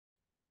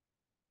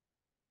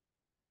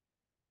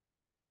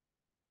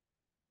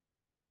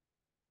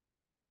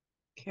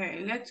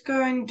Okay, let's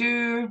go and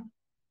do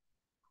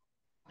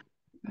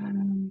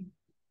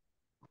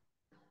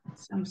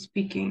some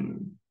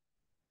speaking.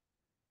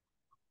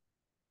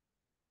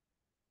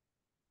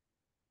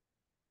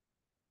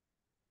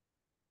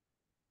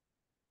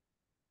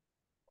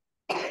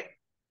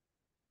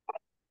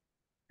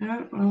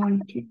 No, I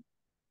want to.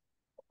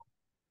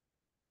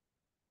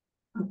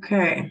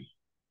 Okay.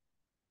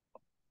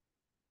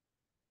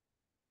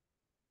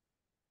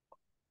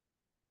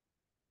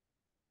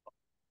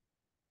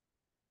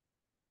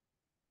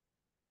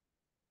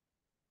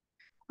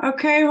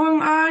 Okay,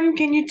 Hoang,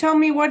 can you tell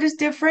me what is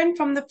different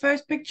from the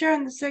first picture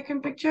and the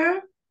second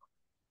picture?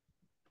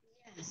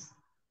 Yes.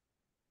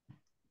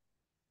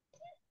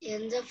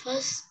 In the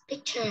first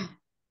picture,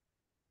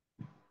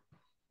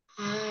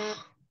 uh,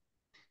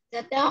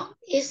 the dog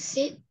is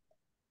sitting,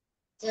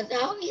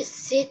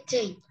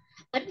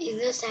 but in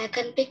the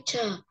second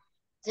picture,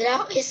 the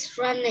dog is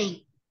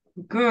running.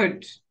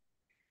 Good.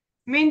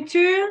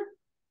 Mintu?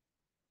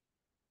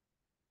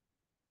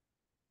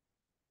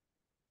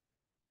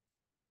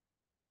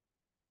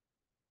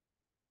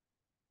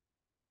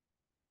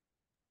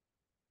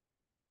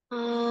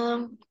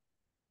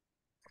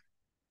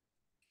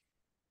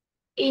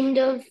 In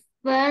the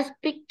first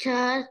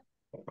picture,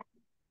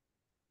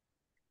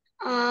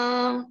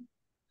 um,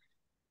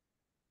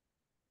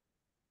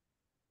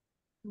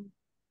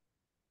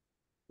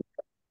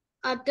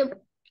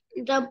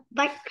 the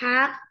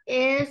backpack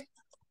is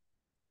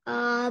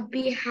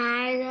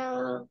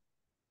behind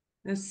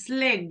The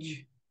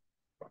sledge.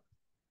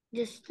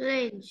 the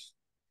sledge.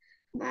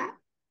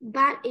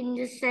 But in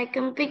the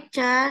second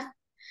picture,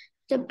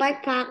 the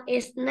backpack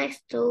is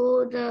next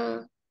to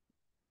the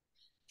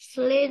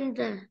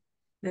cylinder.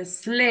 The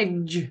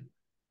sledge.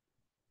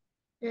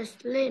 The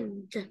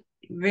cylinder.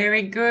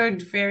 Very good,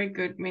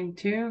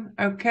 Mintu.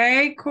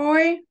 Okay,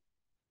 Khoi?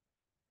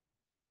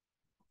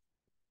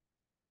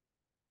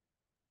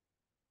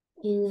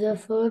 In the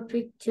first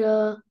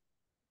picture,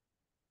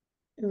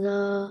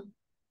 the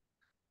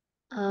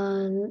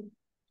in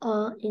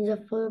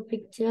the first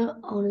picture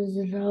on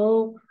the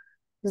road,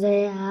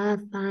 there are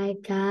 5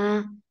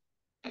 cars,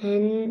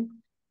 and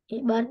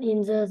but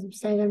in the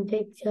second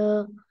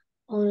picture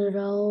on the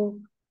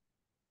road,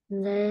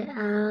 there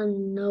are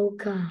no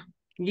cars.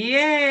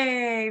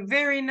 Yay!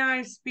 Very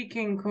nice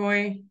speaking,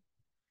 Khoi.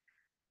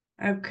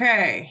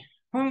 Okay.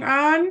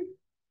 Hoang?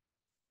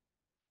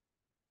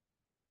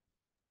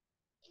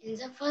 In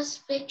the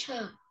first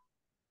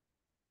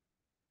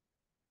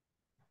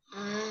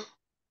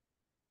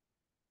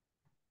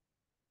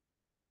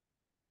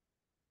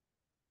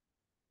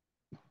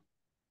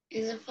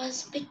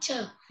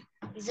picture,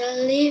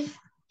 the leaf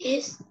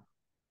is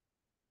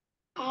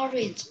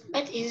orange,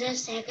 but in the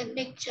second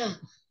picture,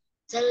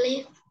 the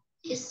leaf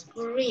is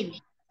green.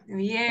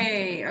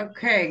 Yay.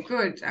 Okay,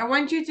 good. I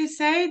want you to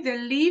say the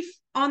leaf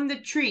on the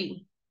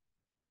tree.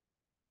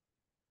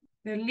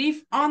 The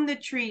leaf on the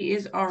tree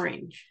is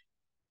orange.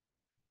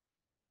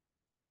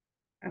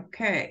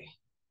 Okay.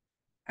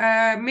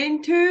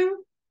 Mintu?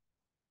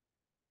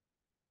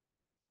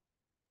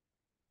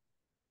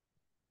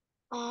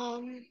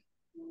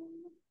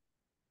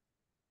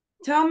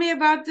 Tell me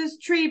about this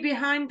tree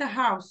behind the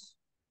house.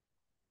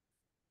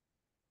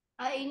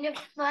 In the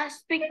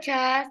first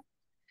picture,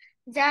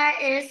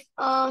 there is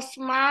a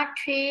small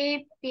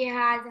tree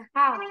behind the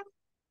house.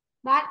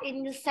 But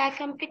in the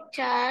second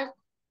picture,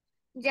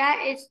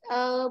 there is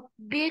a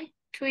big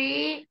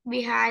tree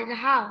behind the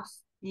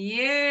house.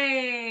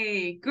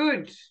 Yay.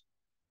 Good.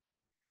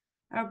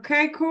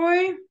 Okay,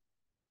 Khoi?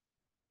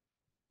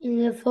 In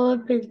the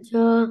first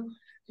picture,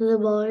 the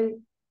boy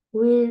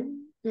with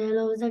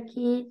yellow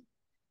jacket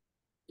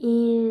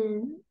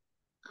is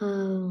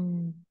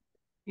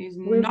He's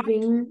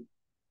whipping,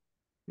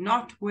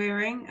 not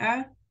wearing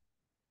a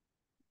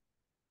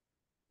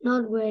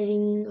not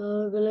wearing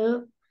a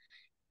glove.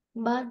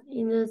 But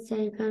in the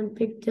second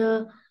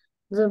picture,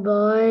 the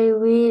boy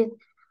with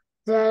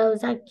yellow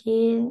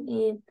jacket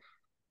is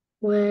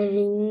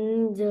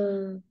wearing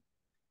the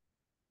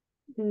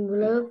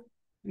glove.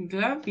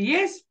 glove.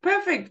 Yes,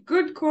 perfect.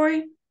 Good,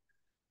 Khoi.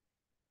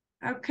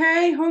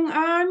 Okay,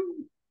 Hoang.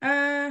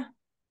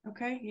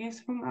 Okay,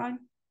 yes, Hoang.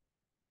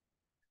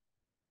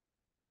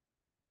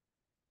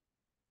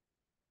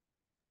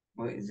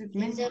 What is it?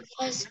 In the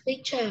first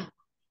picture,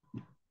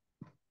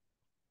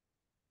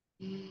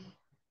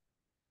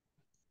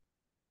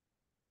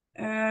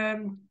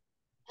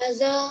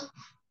 as a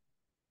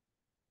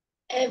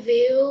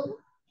view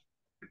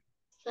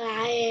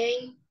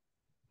flying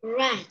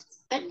right,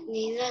 but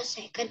in the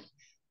second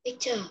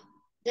picture,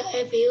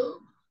 the view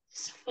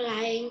is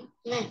flying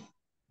left.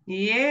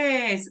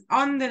 Yes,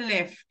 on the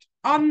left,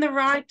 on the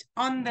right,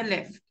 on the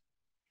left.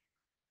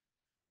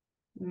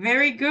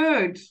 Very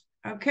good.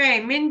 Okay,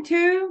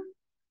 Mintu,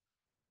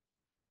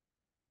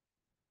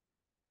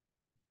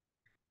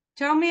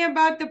 tell me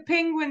about the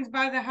penguins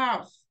by the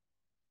house.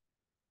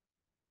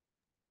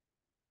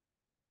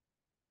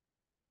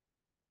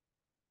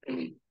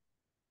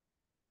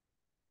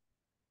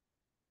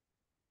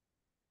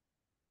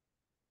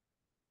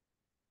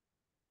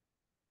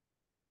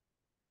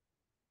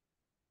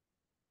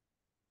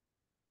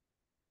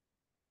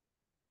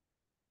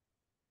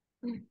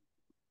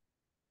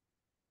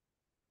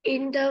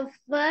 In the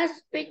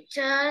first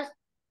picture,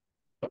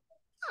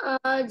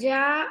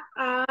 there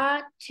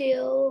are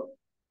two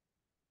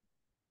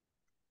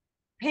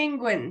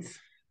penguins.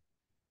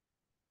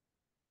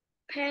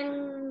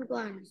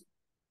 penguins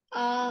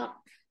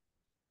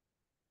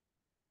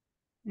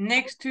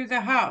Next to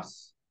the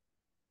house.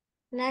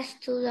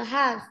 next to the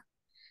house.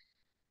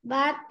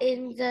 But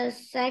in the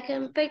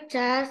second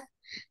picture,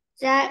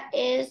 there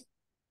is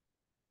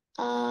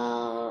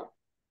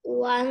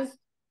one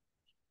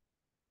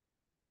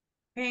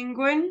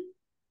Penguin.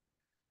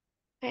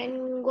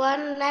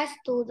 penguin next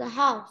to the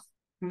house.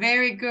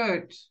 Very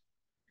good.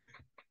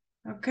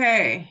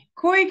 Okay.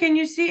 Khoi, can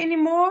you see any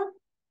more?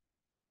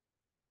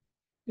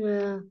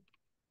 Yeah.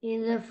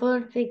 In the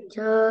first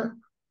picture,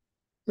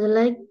 the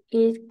lake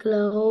is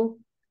closed,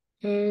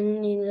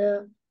 and in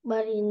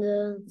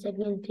the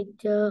second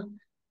picture,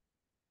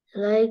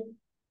 the lake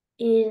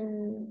is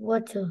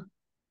water.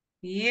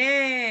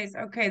 Yes.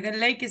 Okay. The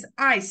lake is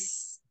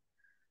ice.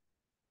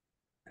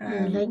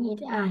 Lake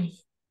is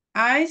ice.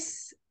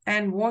 Ice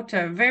and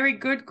water. Very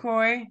good,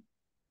 Khoi.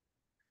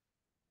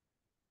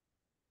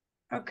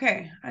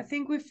 Okay. I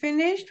think we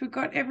finished. We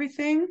got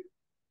everything.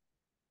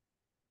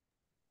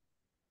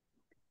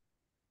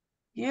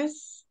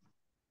 Yes.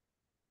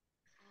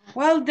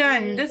 Well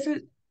done. This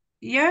is,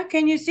 yeah.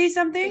 Can you see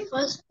something? The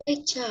first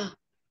picture,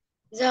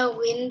 the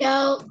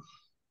window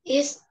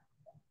is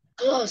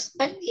closed,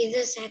 but in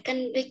the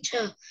second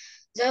picture,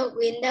 the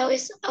window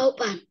is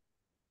open.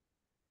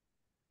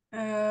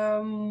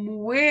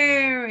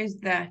 Where is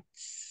that?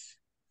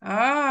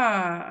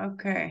 Ah,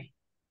 okay.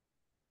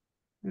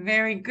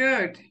 Very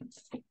good.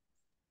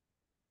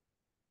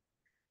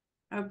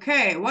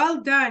 Okay,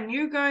 well done.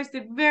 You guys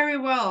did very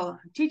well.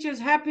 Teacher's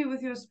happy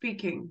with your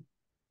speaking.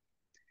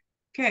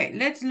 Okay,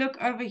 let's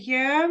look over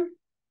here.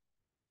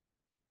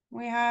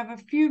 We have a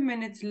few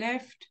minutes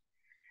left.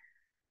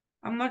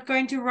 I'm not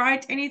going to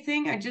write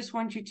anything. I just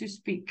want you to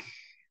speak.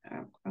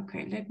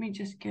 Okay, let me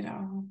just get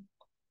out.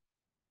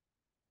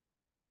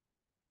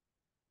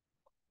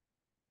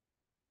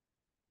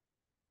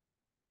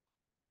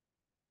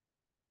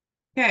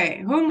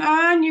 Okay, Hung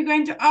An, you're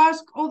going to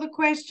ask all the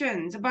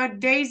questions about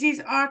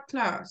Daisy's art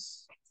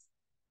class.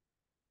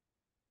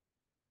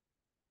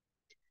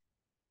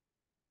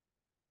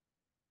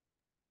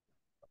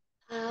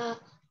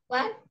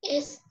 What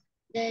is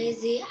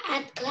Daisy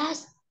art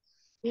class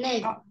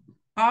name?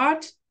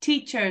 Art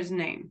teacher's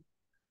name.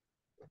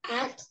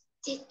 Art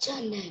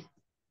teacher name.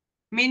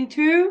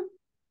 Mintu?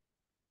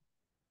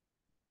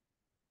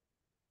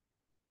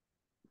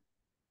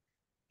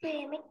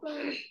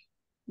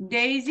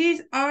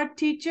 Daisy's art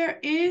teacher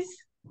is?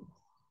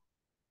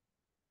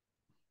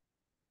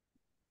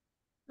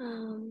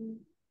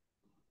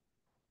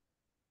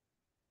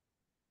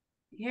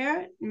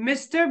 Yeah,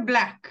 Mr.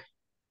 Black.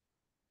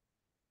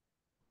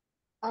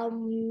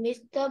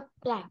 Mr.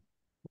 Black.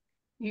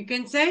 You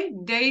can say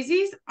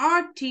Daisy's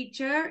art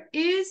teacher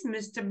is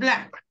Mr.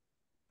 Black.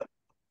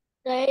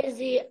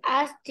 Daisy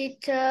art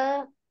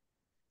teacher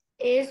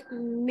is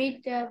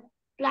Mr.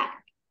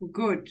 Black.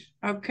 Good.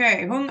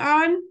 Okay, Hung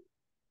An?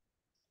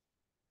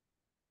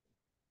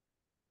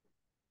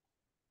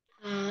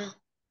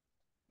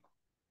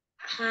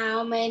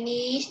 How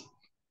many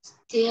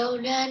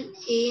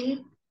students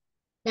in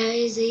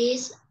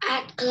Daisy's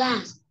art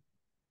class?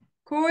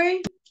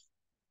 Khoi?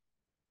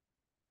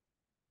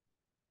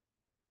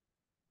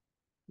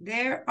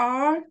 There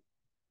are?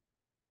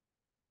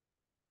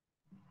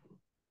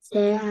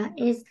 There are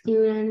 8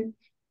 students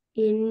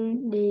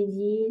in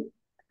Daisy's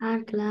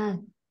art class.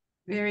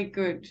 Very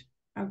good.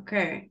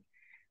 Okay.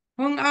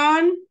 Hung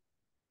An?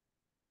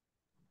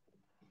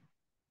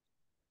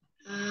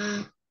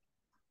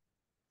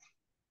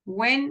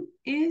 When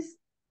is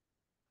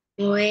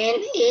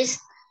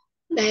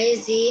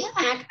Daisy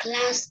art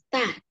class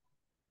start?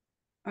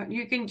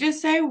 you can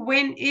just say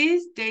when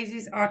is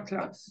Daisy's art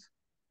class?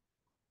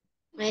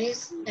 When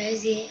is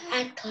Daisy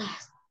art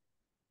class?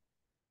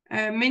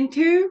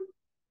 Mintu?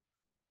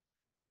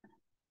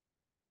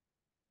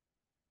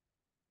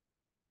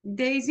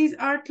 Daisy's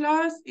art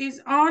class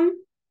is on?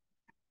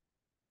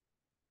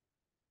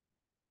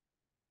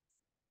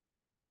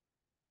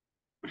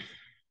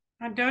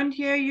 I don't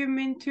hear you,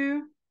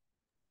 Mintu.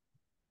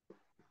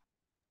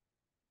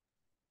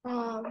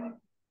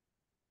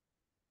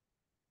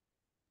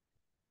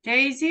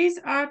 Daisy's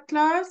art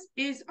class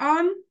is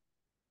on?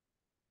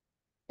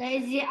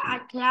 Daisy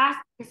art class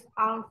is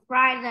on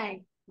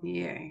Friday.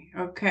 Yay.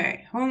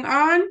 Okay. Hung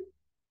An?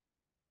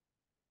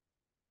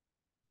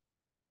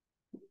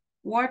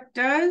 What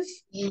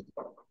does?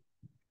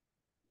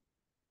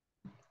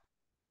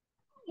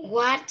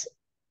 What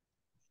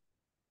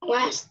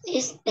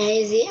is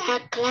Daisy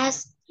art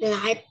class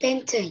like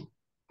painting?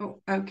 Oh,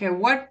 okay.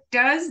 What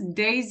does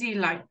Daisy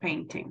like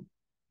painting?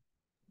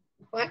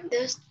 What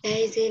does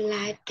Daisy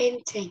like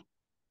painting?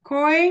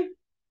 Khoi?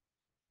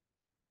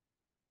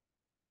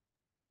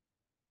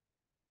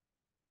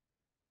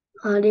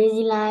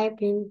 Daisy like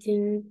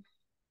painting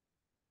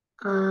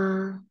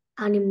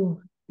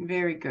animal.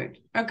 Very good.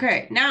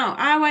 Okay. Now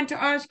I want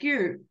to ask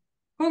you,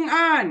 Hung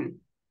An,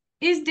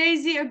 Is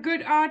Daisy a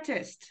good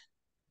artist?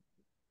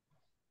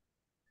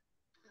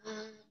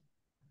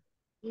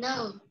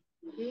 No,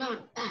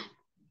 not bad.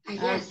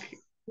 Yes, Okay.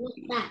 not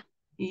bad.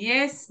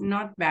 Yes,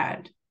 not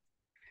bad.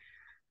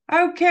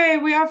 Okay,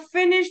 we are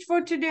finished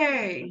for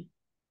today.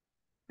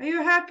 Are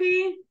you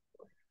happy?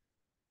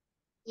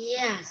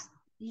 Yes.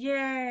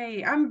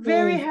 Yay, I'm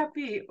very Yes.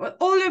 happy.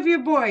 All of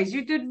you boys,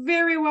 you did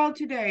very well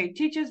today.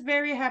 Teacher's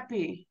very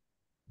happy.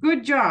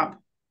 Good job.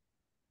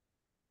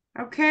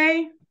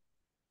 Okay,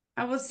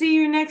 I will see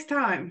you next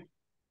time.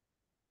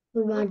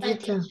 Goodbye,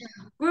 teacher.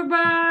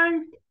 Goodbye.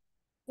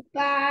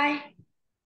 Goodbye.